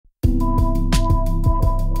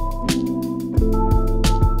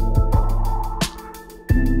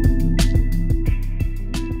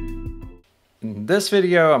this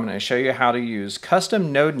video, I'm going to show you how to use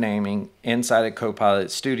custom node naming inside of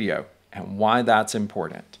Copilot Studio and why that's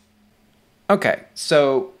important. Okay,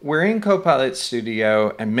 so we're in Copilot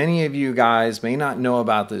Studio, and many of you guys may not know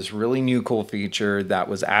about this really new cool feature that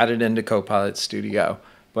was added into Copilot Studio,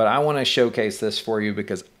 but I want to showcase this for you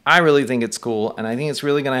because I really think it's cool, and I think it's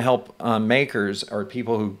really going to help makers or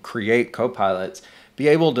people who create Copilots be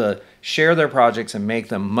able to share their projects and make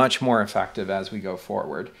them much more effective as we go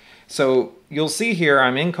forward. So you'll see here,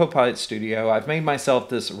 I'm in Copilot Studio. I've made myself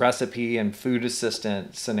this recipe and food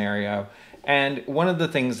assistant scenario. And one of the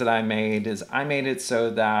things that I made is I made it so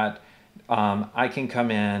that I can come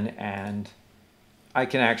in and I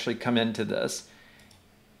can actually come into this.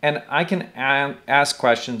 And I can ask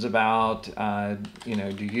questions about,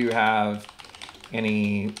 do you have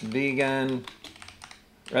any vegan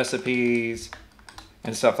recipes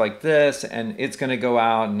and stuff like this, and it's going to go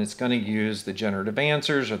out and it's going to use the generative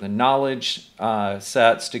answers or the knowledge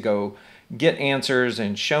sets to go get answers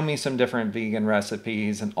and show me some different vegan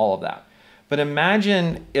recipes and all of that. But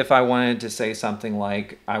imagine if I wanted to say something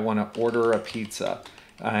like, I want to order a pizza.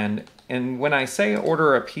 And when I say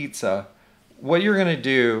order a pizza, what you're going to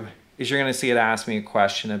do is you're going to see it ask me a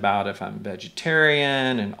question about if I'm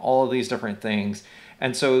vegetarian and all of these different things.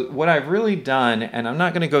 And so what I've really done, and I'm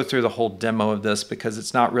not going to go through the whole demo of this because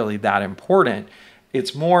it's not really that important.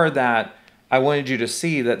 It's more that I wanted you to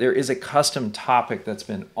see that there is a custom topic that's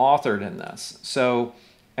been authored in this. So,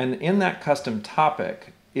 and in that custom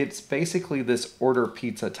topic, it's basically this order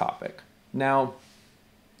pizza topic. Now,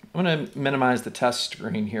 I'm going to minimize the test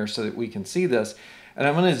screen here so that we can see this. And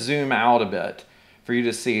I'm going to zoom out a bit for you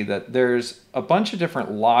to see that there's a bunch of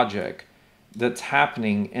different logic that's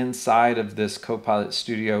happening inside of this Copilot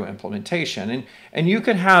Studio implementation. And you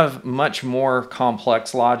could have much more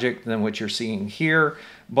complex logic than what you're seeing here,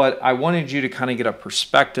 but I wanted you to kind of get a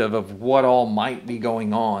perspective of what all might be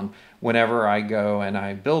going on whenever I go and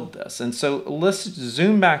I build this. And so let's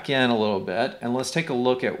zoom back in a little bit and let's take a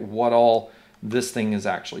look at what all this thing is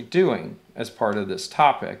actually doing as part of this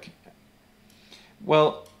topic.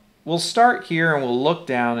 Well, we'll start here and we'll look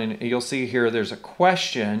down and you'll see here there's a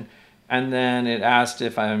question, and then it asked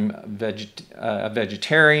if I'm a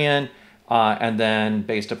vegetarian, and then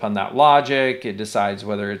based upon that logic, it decides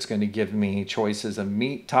whether it's going to give me choices of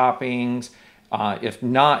meat toppings. If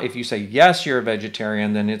not, if you say yes, you're a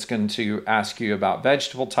vegetarian, then it's going to ask you about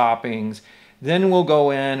vegetable toppings. Then we'll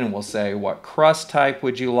go in and we'll say, what crust type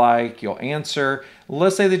would you like? You'll answer.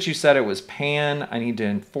 Let's say that you said it was pan. I need to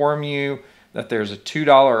inform you that there's a $2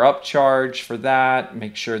 upcharge for that.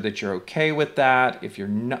 Make sure that you're okay with that. If you're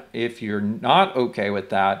not okay with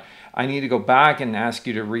that, I need to go back and ask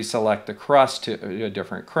you to reselect the crust to a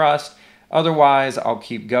different crust. Otherwise, I'll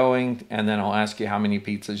keep going, and then I'll ask you how many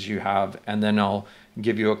pizzas you have, and then I'll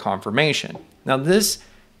give you a confirmation. Now this,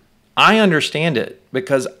 I understand it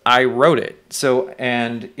because I wrote it. So,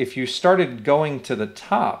 and if you started going to the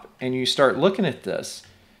top and you start looking at this,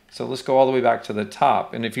 so let's go all the way back to the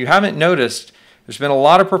top. And if you haven't noticed, there's been a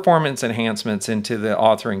lot of performance enhancements into the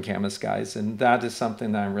authoring canvas, guys, and that is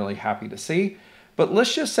something that I'm really happy to see. But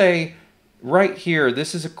let's just say right here,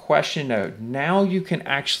 this is a question node. Now you can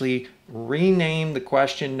actually rename the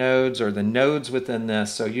question nodes or the nodes within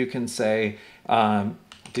this. So you can say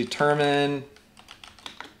determine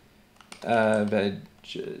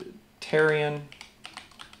vegetarian,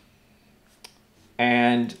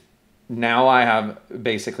 and now I have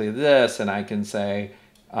basically this, and I can say,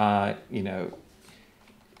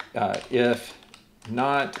 if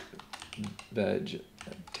not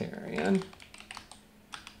vegetarian,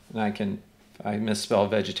 and I misspell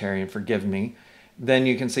vegetarian, forgive me. Then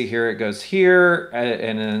you can see here it goes here,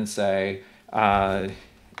 and then say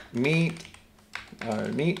meat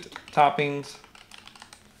toppings.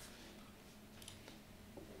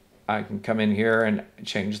 I can come in here and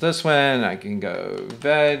change this one. I can go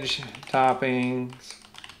veg toppings.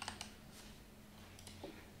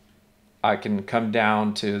 I can come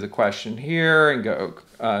down to the question here and go,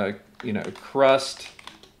 crust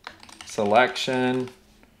selection.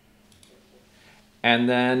 And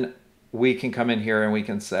then we can come in here and we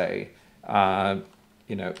can say,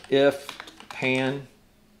 if pan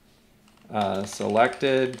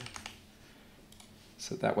selected,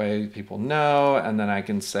 so that way people know. And then I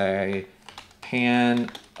can say pan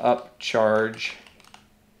upcharge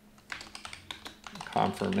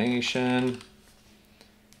confirmation.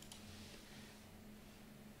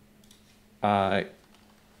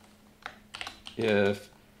 If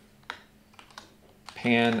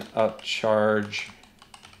pan upcharge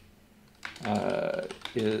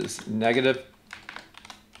is negative,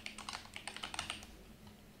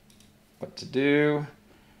 what to do.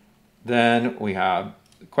 Then we have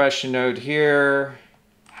the question node here,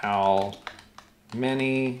 how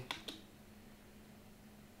many,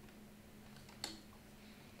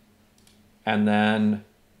 and then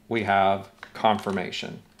we have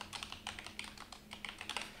confirmation.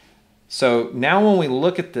 So now when we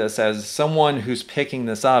look at this as someone who's picking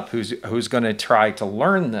this up, who's going to try to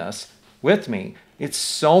learn this with me, it's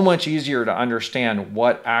so much easier to understand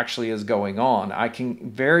what actually is going on. I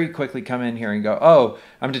can very quickly come in here and go, oh,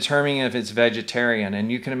 I'm determining if it's vegetarian.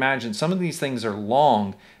 And you can imagine some of these things are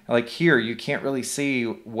long. Like here, you can't really see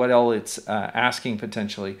what all it's asking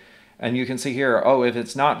potentially. And you can see here, oh, if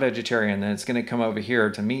it's not vegetarian, then it's going to come over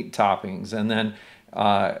here to meat toppings. And then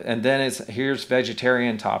here's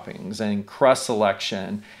vegetarian toppings and crust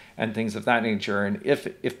selection and things of that nature. And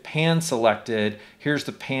if pan selected, here's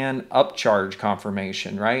the pan upcharge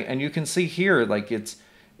confirmation, right? And you can see here, like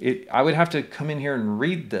I would have to come in here and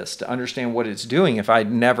read this to understand what it's doing if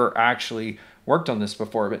I'd never actually worked on this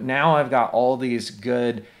before. But now I've got all these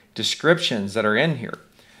good descriptions that are in here.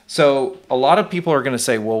 So a lot of people are going to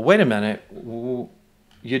say, well, wait a minute, you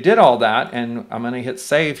did all that, and I'm going to hit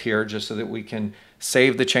save here just so that we can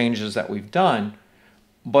save the changes that we've done.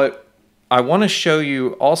 But I want to show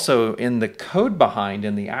you also in the code behind,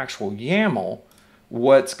 in the actual YAML,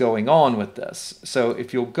 what's going on with this. So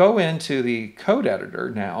if you'll go into the code editor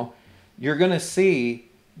now, you're going to see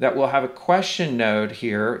that we'll have a question node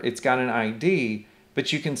here. It's got an ID,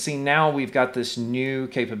 but you can see now we've got this new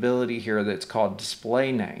capability here that's called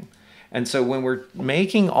display name. And so when we're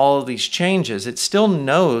making all of these changes, it still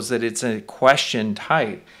knows that it's a question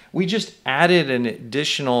type. We just added an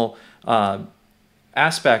additional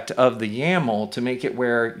aspect of the YAML to make it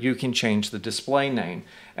where you can change the display name.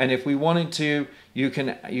 And if we wanted to, you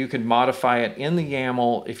can modify it in the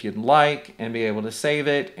YAML if you'd like and be able to save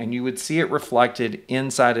it, and you would see it reflected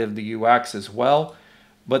inside of the UX as well.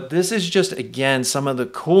 But this is just, again, some of the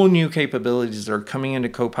cool new capabilities that are coming into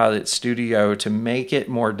Copilot Studio to make it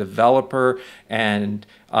more developer and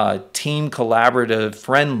team collaborative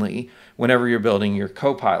friendly whenever you're building your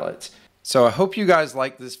Copilots. So I hope you guys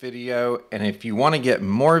like this video, and if you want to get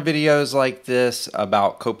more videos like this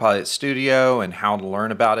about Copilot Studio and how to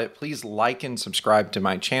learn about it, please like and subscribe to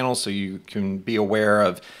my channel so you can be aware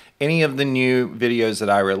of any of the new videos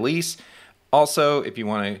that I release. Also, if you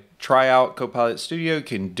want to try out Copilot Studio, you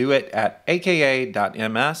can do it at aka.ms/try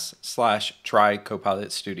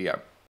Copilot Studio.